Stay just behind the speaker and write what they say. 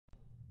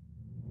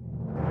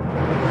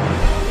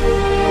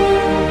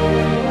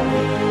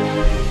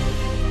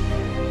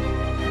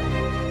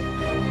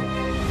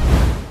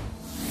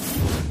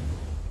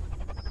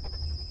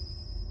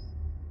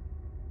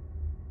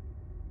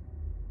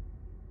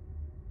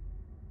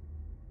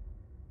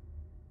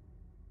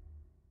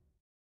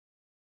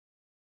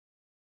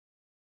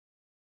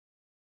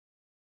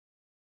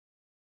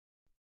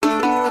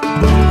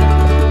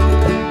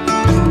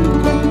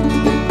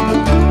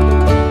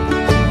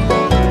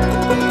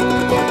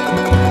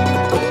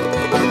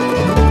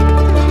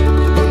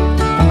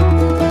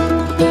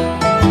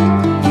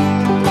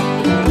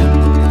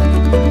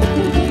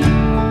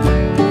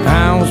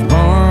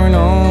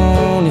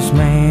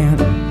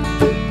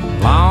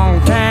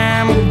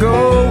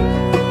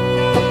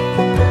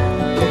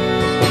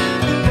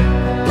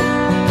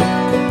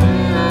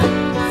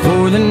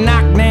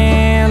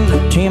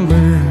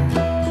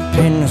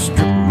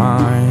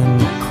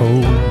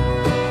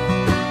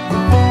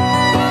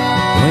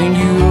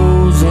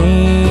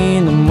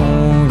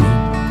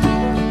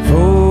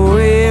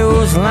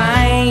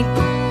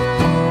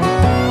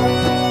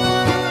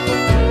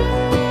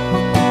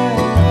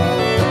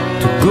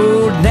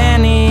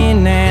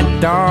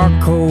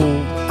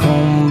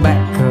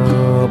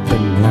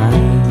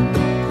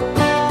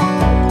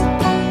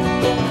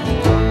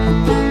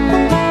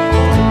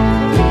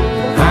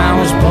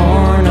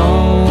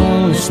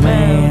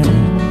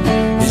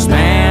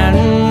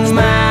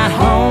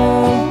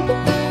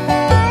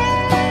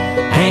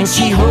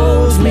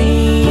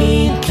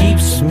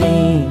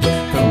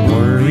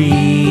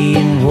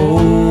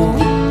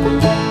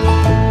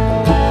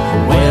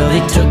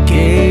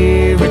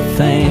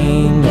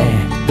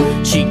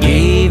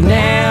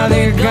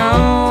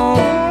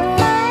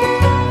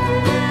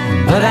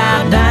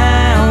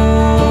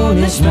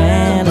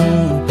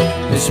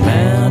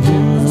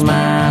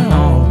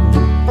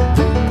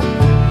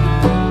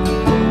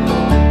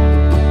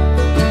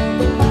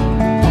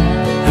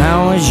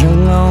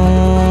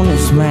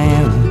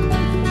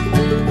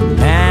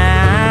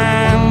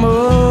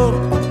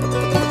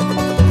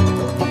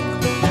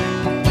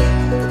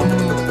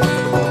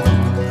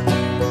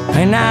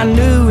I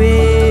knew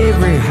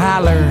every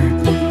holler,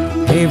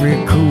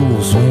 every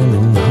cool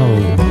swimming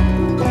hole.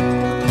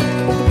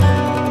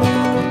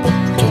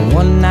 Till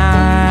one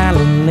night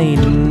I'm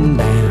laying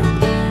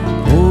down,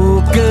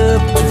 woke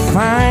up to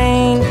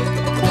find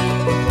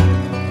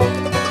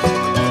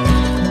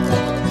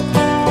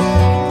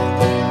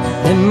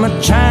that my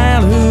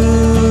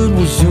childhood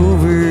was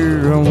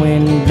over. I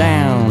went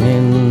down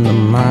in the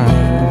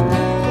mine.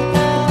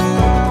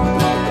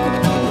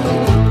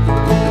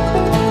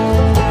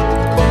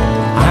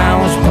 I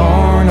was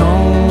born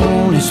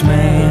on this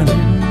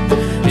mountain.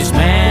 This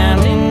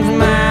mountain's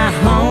my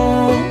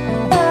home,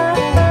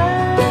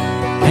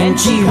 and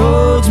she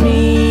holds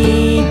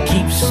me,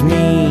 keeps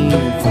me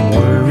from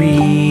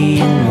worry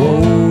and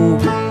woe.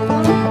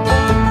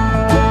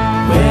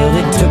 Well,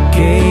 they took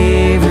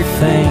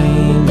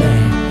everything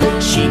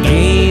that she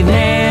gave,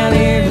 now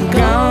they're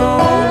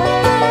gone.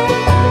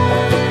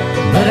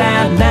 But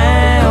out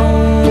there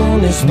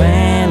on this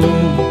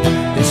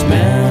mountain's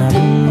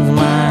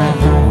my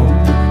home.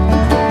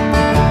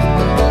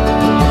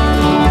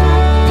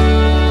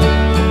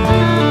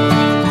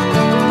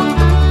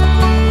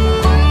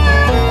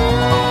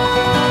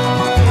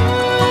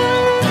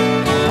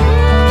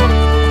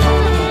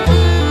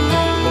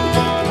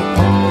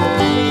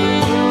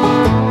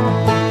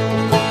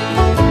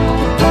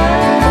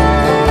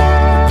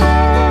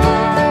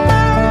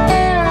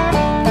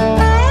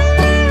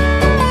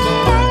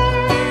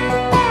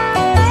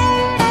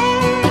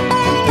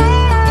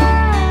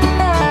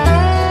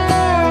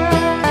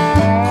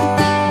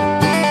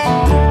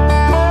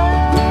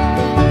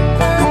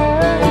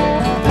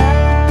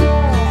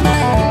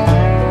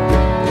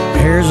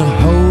 There's a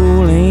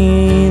hole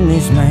in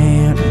this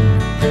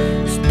mountain,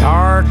 it's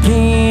dark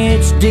and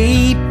it's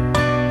deep,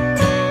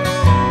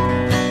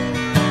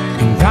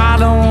 and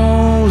God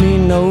only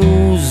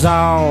knows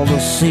all the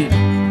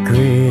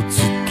secrets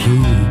it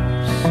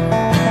keeps.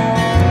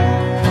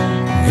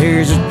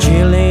 There's a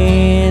chill